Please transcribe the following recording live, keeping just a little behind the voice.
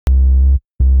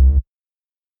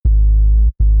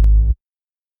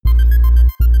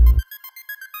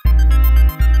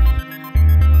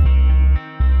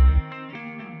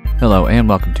Hello and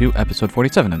welcome to episode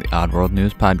 47 of the Oddworld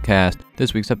News Podcast.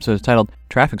 This week's episode is titled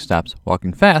Traffic Stops,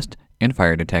 Walking Fast, and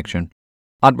Fire Detection.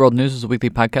 Oddworld News is a weekly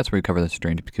podcast where we cover the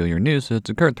strange and peculiar news that's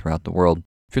occurred throughout the world.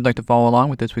 If you'd like to follow along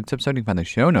with this week's episode, you can find the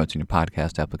show notes in your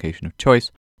podcast application of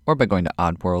choice or by going to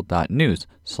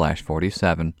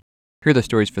oddworld.news/47. Here are the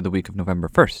stories for the week of November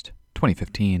 1st,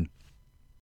 2015.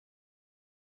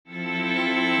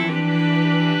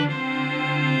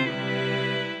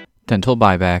 Dental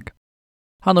buyback.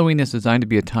 Halloween is designed to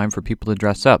be a time for people to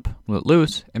dress up, let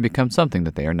loose, and become something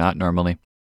that they are not normally.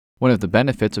 One of the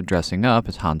benefits of dressing up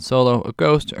as Han Solo, a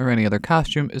ghost, or any other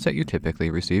costume is that you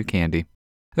typically receive candy.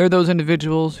 There are those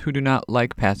individuals who do not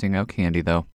like passing out candy,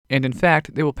 though, and in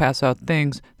fact, they will pass out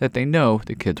things that they know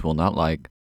the kids will not like.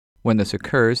 When this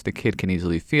occurs, the kid can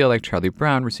easily feel like Charlie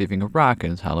Brown receiving a rock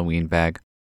in his Halloween bag.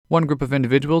 One group of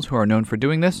individuals who are known for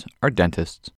doing this are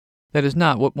dentists. That is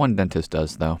not what one dentist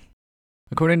does, though.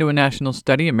 According to a national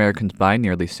study, Americans buy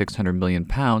nearly 600 million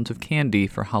pounds of candy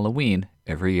for Halloween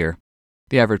every year.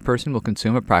 The average person will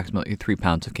consume approximately 3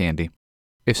 pounds of candy.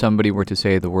 If somebody were to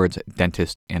say the words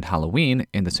dentist and Halloween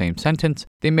in the same sentence,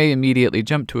 they may immediately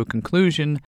jump to a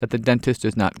conclusion that the dentist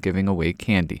is not giving away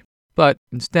candy, but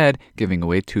instead giving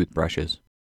away toothbrushes.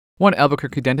 One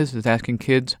Albuquerque dentist is asking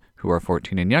kids who are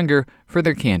 14 and younger for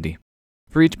their candy.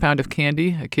 For each pound of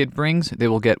candy a kid brings, they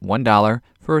will get $1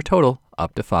 for a total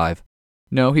up to 5.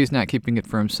 No, he's not keeping it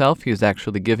for himself. He is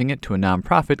actually giving it to a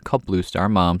nonprofit called Blue Star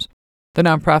Moms. The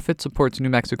nonprofit supports New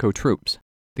Mexico troops.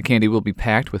 The candy will be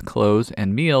packed with clothes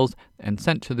and meals and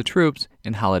sent to the troops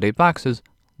in holiday boxes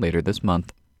later this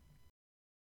month.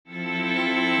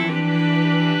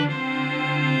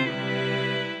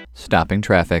 Stopping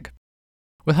traffic.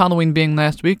 With Halloween being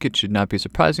last week, it should not be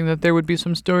surprising that there would be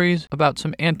some stories about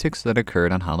some antics that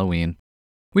occurred on Halloween.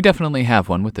 We definitely have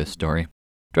one with this story.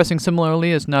 Dressing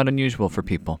similarly is not unusual for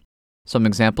people. Some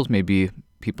examples may be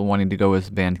people wanting to go as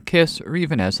the band Kiss or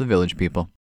even as the Village People.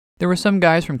 There were some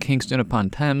guys from Kingston upon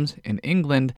Thames in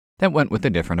England that went with a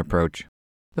different approach.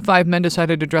 The 5 men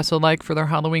decided to dress alike for their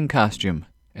Halloween costume,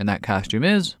 and that costume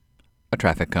is a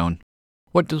traffic cone.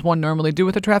 What does one normally do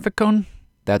with a traffic cone?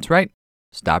 That's right,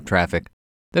 stop traffic.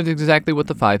 That is exactly what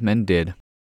the 5 men did.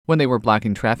 When they were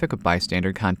blocking traffic, a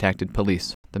bystander contacted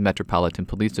police. The Metropolitan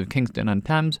Police of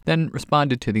Kingston-on-Thames then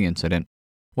responded to the incident.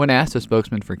 When asked, a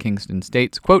spokesman for Kingston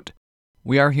states, quote,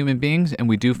 "We are human beings and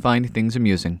we do find things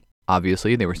amusing.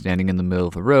 Obviously, they were standing in the middle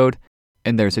of the road,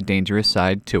 and there's a dangerous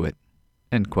side to it."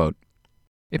 End quote.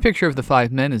 A picture of the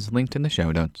 5 men is linked in the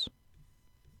show notes.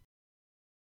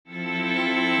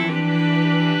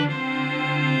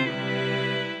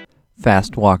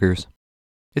 Fast walkers.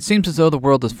 It seems as though the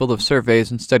world is full of surveys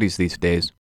and studies these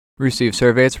days. We receive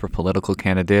surveys for political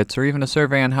candidates or even a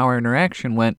survey on how our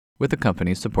interaction went with the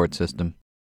company's support system.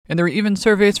 And there are even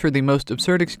surveys for the most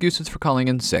absurd excuses for calling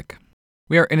in sick.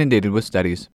 We are inundated with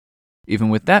studies. Even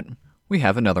with that, we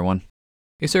have another one.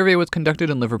 A survey was conducted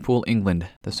in Liverpool, England.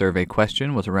 The survey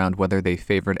question was around whether they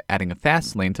favored adding a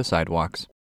fast lane to sidewalks.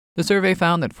 The survey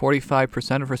found that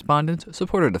 45% of respondents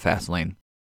supported a fast lane.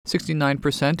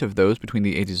 69% of those between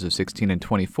the ages of 16 and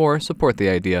 24 support the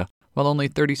idea, while only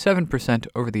 37%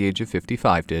 over the age of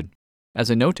 55 did. As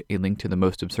a note, a link to the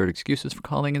most absurd excuses for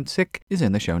calling in sick is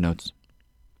in the show notes.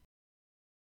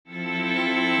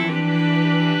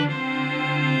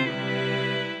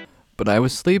 But I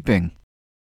was sleeping.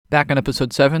 Back on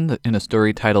episode 7, in a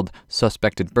story titled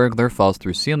Suspected Burglar Falls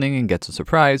Through Ceiling and Gets a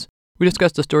Surprise, we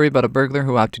discussed a story about a burglar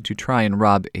who opted to try and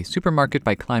rob a supermarket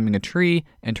by climbing a tree,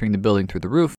 entering the building through the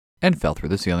roof, and fell through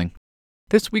the ceiling.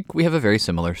 This week, we have a very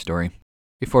similar story.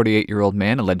 A 48-year-old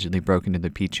man allegedly broke into the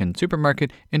Peach Inn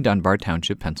supermarket in Dunbar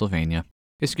Township, Pennsylvania.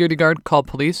 A security guard called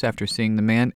police after seeing the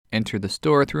man enter the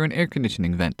store through an air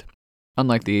conditioning vent.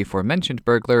 Unlike the aforementioned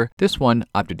burglar, this one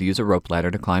opted to use a rope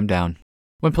ladder to climb down.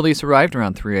 When police arrived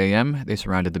around 3 a.m., they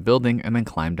surrounded the building and then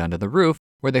climbed onto the roof,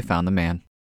 where they found the man.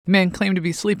 The man claimed to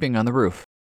be sleeping on the roof.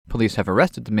 Police have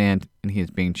arrested the man, and he is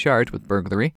being charged with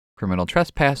burglary, criminal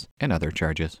trespass, and other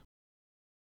charges.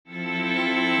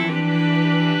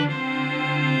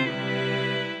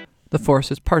 The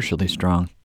Force is partially strong.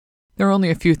 There are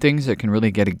only a few things that can really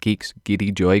get a geek's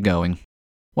giddy joy going.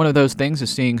 One of those things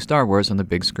is seeing Star Wars on the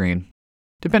big screen.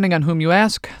 Depending on whom you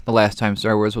ask, the last time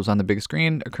Star Wars was on the big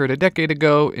screen occurred a decade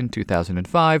ago in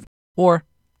 2005 or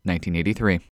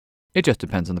 1983. It just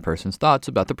depends on the person's thoughts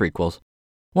about the prequels.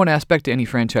 One aspect to any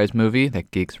franchise movie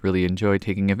that geeks really enjoy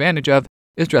taking advantage of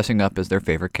is dressing up as their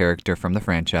favorite character from the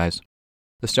franchise.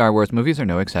 The Star Wars movies are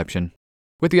no exception.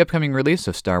 With the upcoming release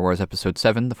of Star Wars Episode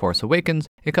 7, The Force Awakens,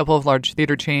 a couple of large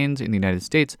theater chains in the United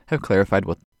States have clarified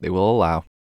what they will allow.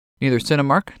 Neither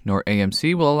Cinemark nor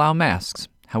AMC will allow masks.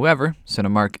 However,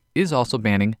 Cinemark is also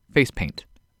banning face paint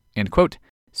and, quote,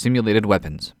 simulated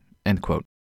weapons, end quote.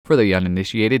 For the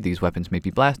uninitiated, these weapons may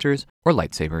be blasters or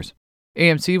lightsabers.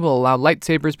 AMC will allow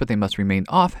lightsabers, but they must remain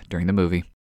off during the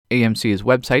movie. AMC's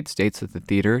website states that the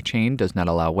theater chain does not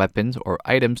allow weapons or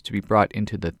items to be brought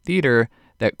into the theater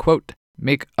that, quote,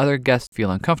 make other guests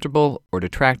feel uncomfortable or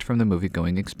detract from the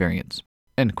movie-going experience,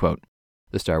 end quote.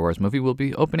 The Star Wars movie will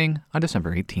be opening on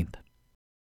December 18th.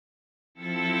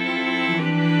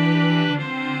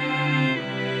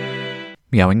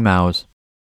 Meowing Maos.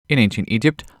 In ancient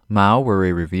Egypt, Mao were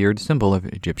a revered symbol of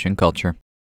Egyptian culture.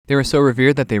 They were so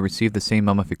revered that they received the same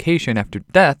mummification after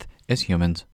death as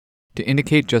humans. To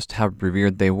indicate just how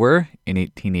revered they were, in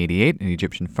 1888, an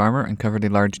Egyptian farmer uncovered a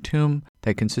large tomb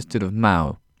that consisted of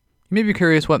Mao. You may be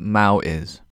curious what Mao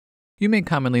is. You may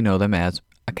commonly know them as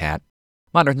a cat.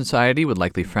 Modern society would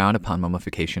likely frown upon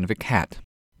mummification of a cat.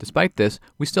 Despite this,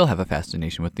 we still have a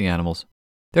fascination with the animals.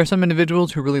 There are some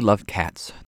individuals who really love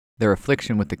cats. Their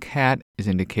affliction with the cat is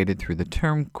indicated through the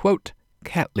term, quote,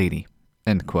 cat lady,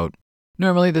 end quote.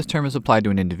 Normally, this term is applied to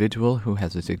an individual who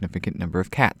has a significant number of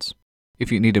cats.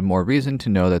 If you needed more reason to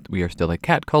know that we are still a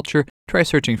cat culture, try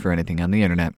searching for anything on the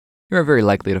internet. You are very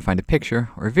likely to find a picture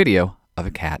or video of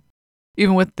a cat.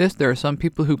 Even with this, there are some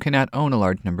people who cannot own a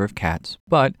large number of cats,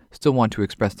 but still want to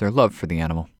express their love for the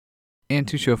animal. And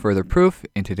to show further proof,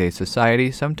 in today's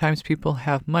society, sometimes people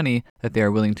have money that they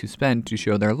are willing to spend to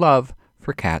show their love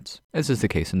for cats, as is the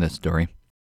case in this story.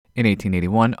 In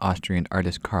 1881, Austrian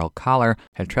artist Karl Kahler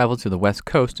had traveled to the west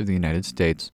coast of the United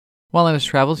States. While on his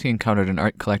travels, he encountered an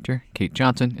art collector, Kate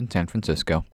Johnson, in San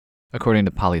Francisco. According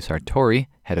to Polly Sartori,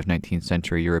 head of 19th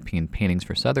century European paintings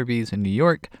for Sotheby's in New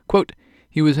York, quote,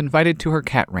 he was invited to her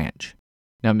cat ranch.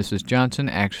 Now, Mrs. Johnson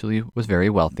actually was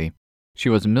very wealthy. She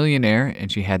was a millionaire,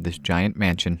 and she had this giant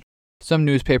mansion. Some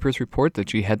newspapers report that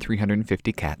she had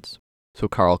 350 cats. So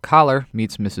Karl Kahler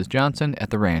meets Mrs. Johnson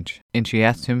at the ranch, and she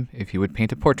asks him if he would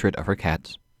paint a portrait of her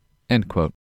cats. End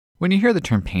quote. When you hear the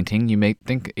term painting, you may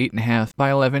think 8.5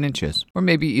 by 11 inches, or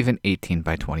maybe even 18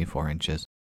 by 24 inches.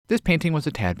 This painting was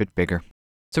a tad bit bigger,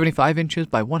 75 inches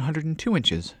by 102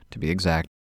 inches, to be exact.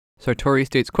 Sartori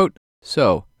states, quote,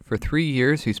 so, for 3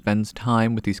 years he spends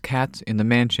time with these cats in the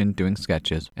mansion doing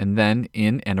sketches, and then,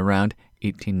 in and around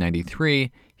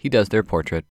 1893, he does their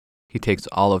portrait. He takes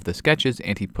all of the sketches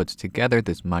and he puts together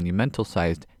this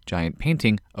monumental-sized giant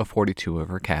painting of 42 of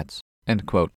her cats. End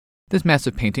quote. This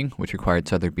massive painting, which required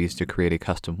Sotheby's to create a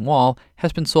custom wall,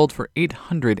 has been sold for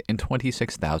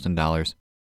 $826,000.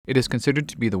 It is considered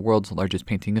to be the world's largest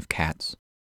painting of cats.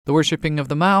 The worshipping of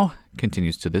the Mao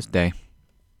continues to this day.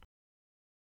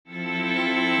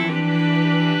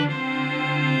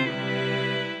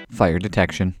 Fire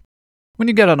detection. When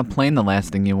you get on a plane, the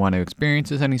last thing you want to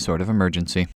experience is any sort of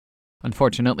emergency.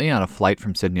 Unfortunately, on a flight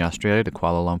from Sydney, Australia to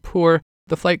Kuala Lumpur,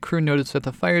 the flight crew noticed that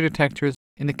the fire detectors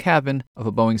in the cabin of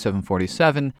a Boeing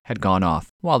 747 had gone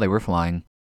off while they were flying.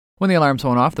 When the alarms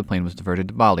went off, the plane was diverted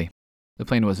to Bali. The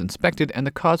plane was inspected, and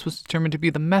the cause was determined to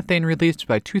be the methane released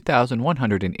by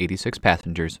 2,186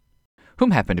 passengers,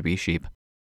 whom happened to be sheep.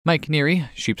 Mike Neary,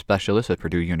 sheep specialist at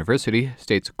Purdue University,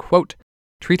 states, quote,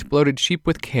 treat bloated sheep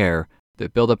with care. The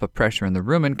buildup of pressure in the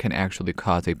rumen can actually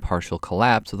cause a partial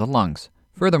collapse of the lungs.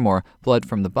 Furthermore, blood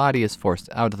from the body is forced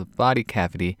out of the body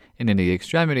cavity and into the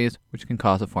extremities, which can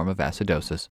cause a form of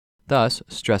acidosis. Thus,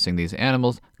 stressing these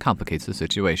animals complicates the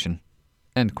situation.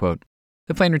 End quote.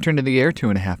 The plane returned to the air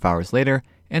 2.5 hours later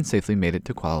and safely made it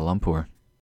to Kuala Lumpur.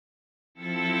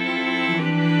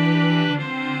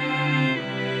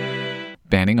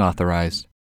 Banning authorized.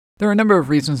 There are a number of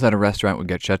reasons that a restaurant would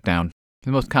get shut down.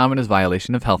 The most common is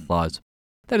violation of health laws.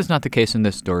 That is not the case in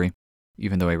this story,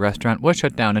 even though a restaurant was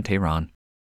shut down in Tehran.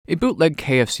 A bootleg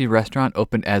KFC restaurant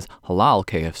opened as Halal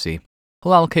KFC.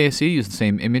 Halal KFC used the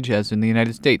same image as in the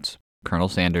United States, Colonel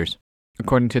Sanders.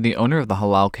 According to the owner of the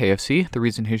Halal KFC, the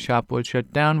reason his shop was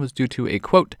shut down was due to a,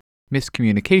 quote,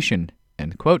 miscommunication,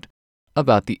 end quote,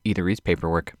 about the eatery's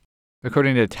paperwork.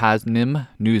 According to Tasnim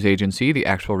news agency, the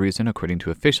actual reason, according to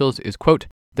officials, is, quote,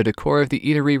 the decor of the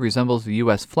eatery resembles the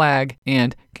U.S. flag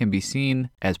and can be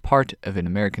seen as part of an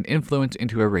American influence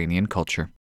into Iranian culture,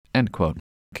 end quote.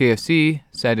 KFC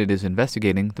said it is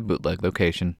investigating the bootleg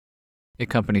location. A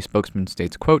company spokesman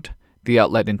states, quote, the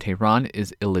outlet in Tehran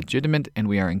is illegitimate and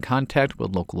we are in contact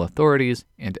with local authorities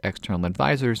and external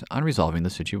advisors on resolving the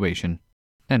situation,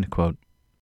 end quote.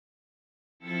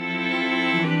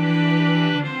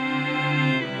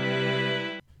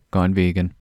 Gone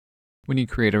vegan. When you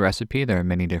create a recipe, there are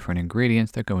many different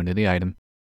ingredients that go into the item.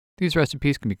 These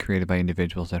recipes can be created by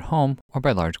individuals at home or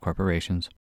by large corporations.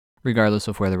 Regardless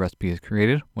of where the recipe is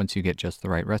created, once you get just the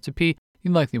right recipe,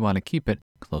 you likely want to keep it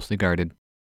closely guarded.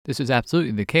 This is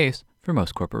absolutely the case for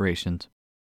most corporations.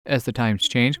 As the times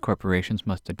change, corporations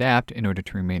must adapt in order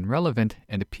to remain relevant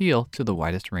and appeal to the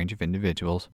widest range of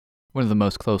individuals. One of the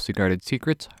most closely guarded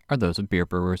secrets are those of beer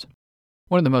brewers.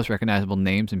 One of the most recognizable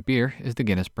names in beer is the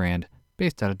Guinness brand,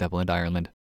 based out of Dublin, Ireland.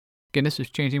 Guinness is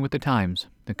changing with the times.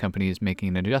 The company is making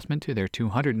an adjustment to their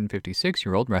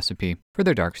 256-year-old recipe for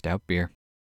their dark stout beer.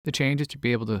 The change is to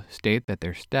be able to state that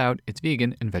their stout is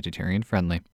vegan and vegetarian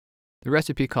friendly. The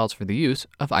recipe calls for the use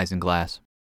of isinglass.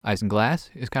 Isinglass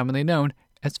is commonly known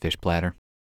as fish bladder.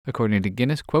 According to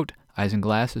Guinness, quote,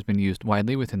 isinglass has been used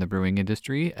widely within the brewing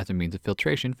industry as a means of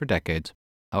filtration for decades.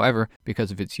 However,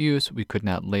 because of its use, we could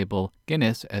not label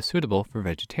Guinness as suitable for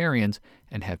vegetarians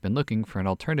and have been looking for an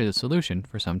alternative solution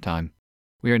for some time.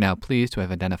 We are now pleased to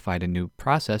have identified a new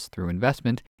process through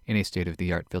investment in a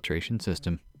state-of-the-art filtration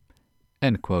system.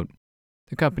 End quote.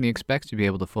 The company expects to be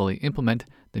able to fully implement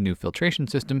the new filtration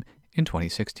system in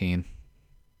 2016.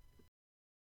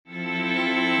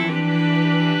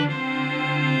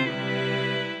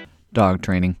 Dog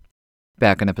training.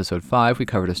 Back in episode 5, we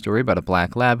covered a story about a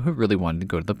black lab who really wanted to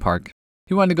go to the park.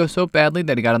 He wanted to go so badly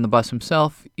that he got on the bus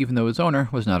himself, even though his owner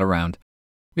was not around.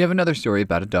 We have another story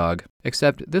about a dog,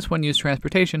 except this one used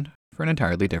transportation for an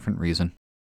entirely different reason.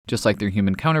 Just like their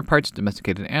human counterparts,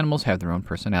 domesticated animals have their own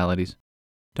personalities.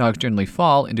 Dogs generally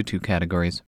fall into two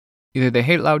categories. Either they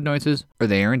hate loud noises, or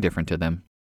they are indifferent to them.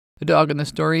 The dog in this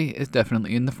story is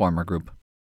definitely in the former group.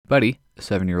 Buddy, a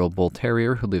 7-year-old bull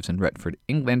terrier who lives in Retford,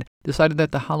 England, decided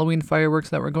that the Halloween fireworks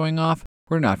that were going off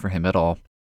were not for him at all.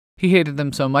 He hated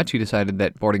them so much he decided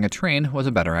that boarding a train was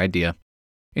a better idea.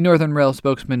 A Northern Rail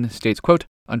spokesman states, quote,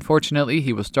 unfortunately,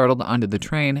 he was startled onto the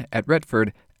train at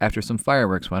Retford after some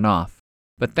fireworks went off,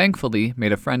 but thankfully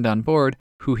made a friend on board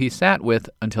who he sat with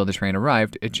until the train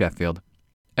arrived at Sheffield.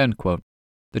 End quote.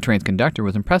 The train's conductor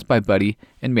was impressed by Buddy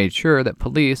and made sure that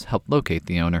police helped locate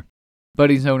the owner.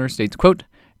 Buddy's owner states, quote,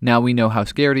 now we know how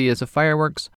scared he is of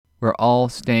fireworks. We're all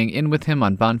staying in with him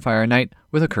on bonfire night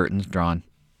with the curtains drawn.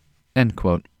 End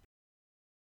quote.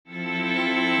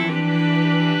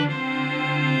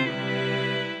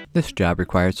 This job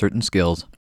requires certain skills.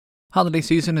 Holiday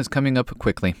season is coming up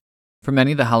quickly. For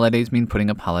many, the holidays mean putting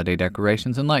up holiday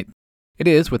decorations and lights. It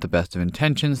is with the best of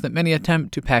intentions that many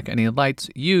attempt to pack any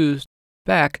lights used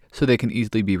back so they can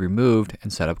easily be removed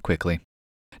and set up quickly.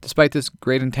 Despite this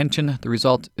great intention, the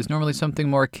result is normally something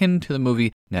more akin to the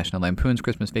movie National Lampoon's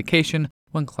Christmas Vacation,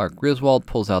 when Clark Griswold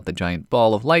pulls out the giant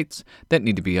ball of lights that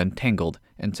need to be untangled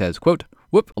and says, quote,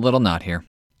 whoop, a little knot here,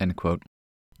 end quote.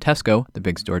 Tesco, the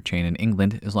big store chain in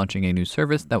England, is launching a new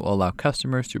service that will allow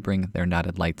customers to bring their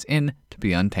knotted lights in to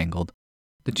be untangled.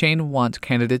 The chain wants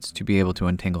candidates to be able to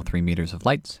untangle 3 meters of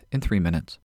lights in 3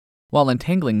 minutes. While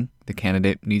untangling, the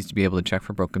candidate needs to be able to check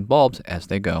for broken bulbs as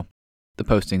they go. The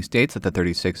posting states that the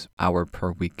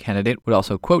 36-hour-per-week candidate would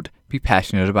also, quote, be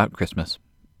passionate about Christmas,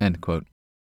 end quote.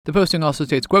 The posting also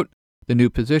states, quote, the new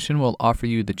position will offer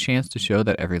you the chance to show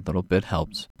that every little bit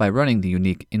helps by running the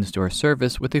unique in-store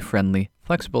service with a friendly,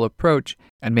 flexible approach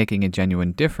and making a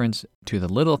genuine difference to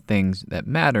the little things that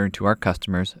matter to our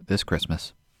customers this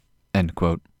Christmas, end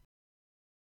quote.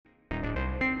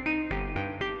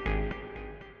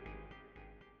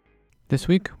 This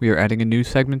week, we are adding a new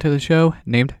segment to the show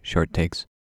named Short Takes.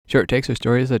 Short Takes are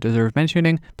stories that deserve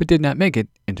mentioning but did not make it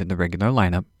into the regular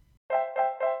lineup.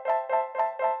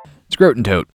 Scrotum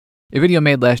Tote. A video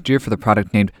made last year for the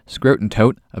product named Scrotum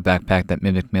Tote, a backpack that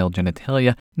mimicked male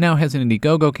genitalia, now has an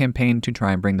Indiegogo campaign to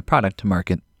try and bring the product to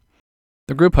market.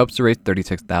 The group hopes to raise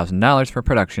 $36,000 for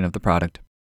production of the product.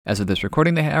 As of this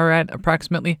recording, they are at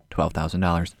approximately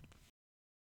 $12,000.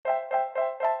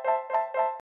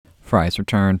 Fries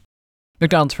return.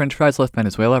 McDonald's French fries left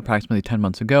Venezuela approximately 10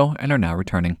 months ago and are now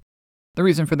returning. The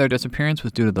reason for their disappearance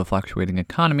was due to the fluctuating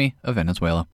economy of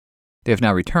Venezuela. They have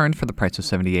now returned for the price of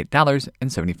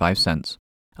 $78.75.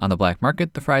 On the black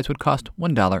market, the fries would cost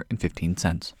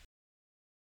 $1.15.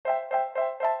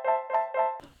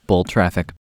 Bull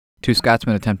traffic. 2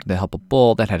 Scotsmen attempted to help a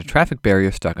bull that had a traffic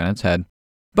barrier stuck on its head,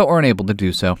 but were unable to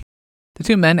do so. The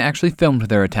 2 men actually filmed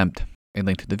their attempt. A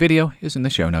link to the video is in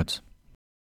the show notes.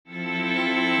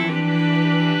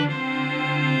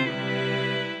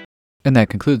 And that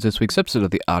concludes this week's episode of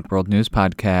the Oddworld News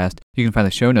Podcast. You can find the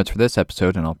show notes for this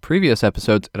episode and all previous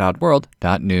episodes at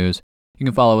oddworld.news. You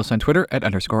can follow us on Twitter at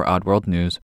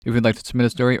 _oddworldnews. If you'd like to submit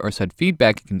a story or send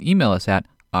feedback, you can email us at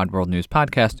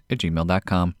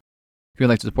oddworldnewspodcast@gmail.com. If you'd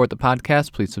like to support the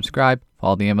podcast, please subscribe,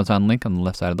 follow the Amazon link on the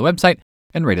left side of the website,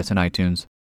 and rate us on iTunes.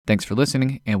 Thanks for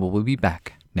listening, and we'll be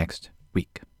back next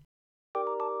week.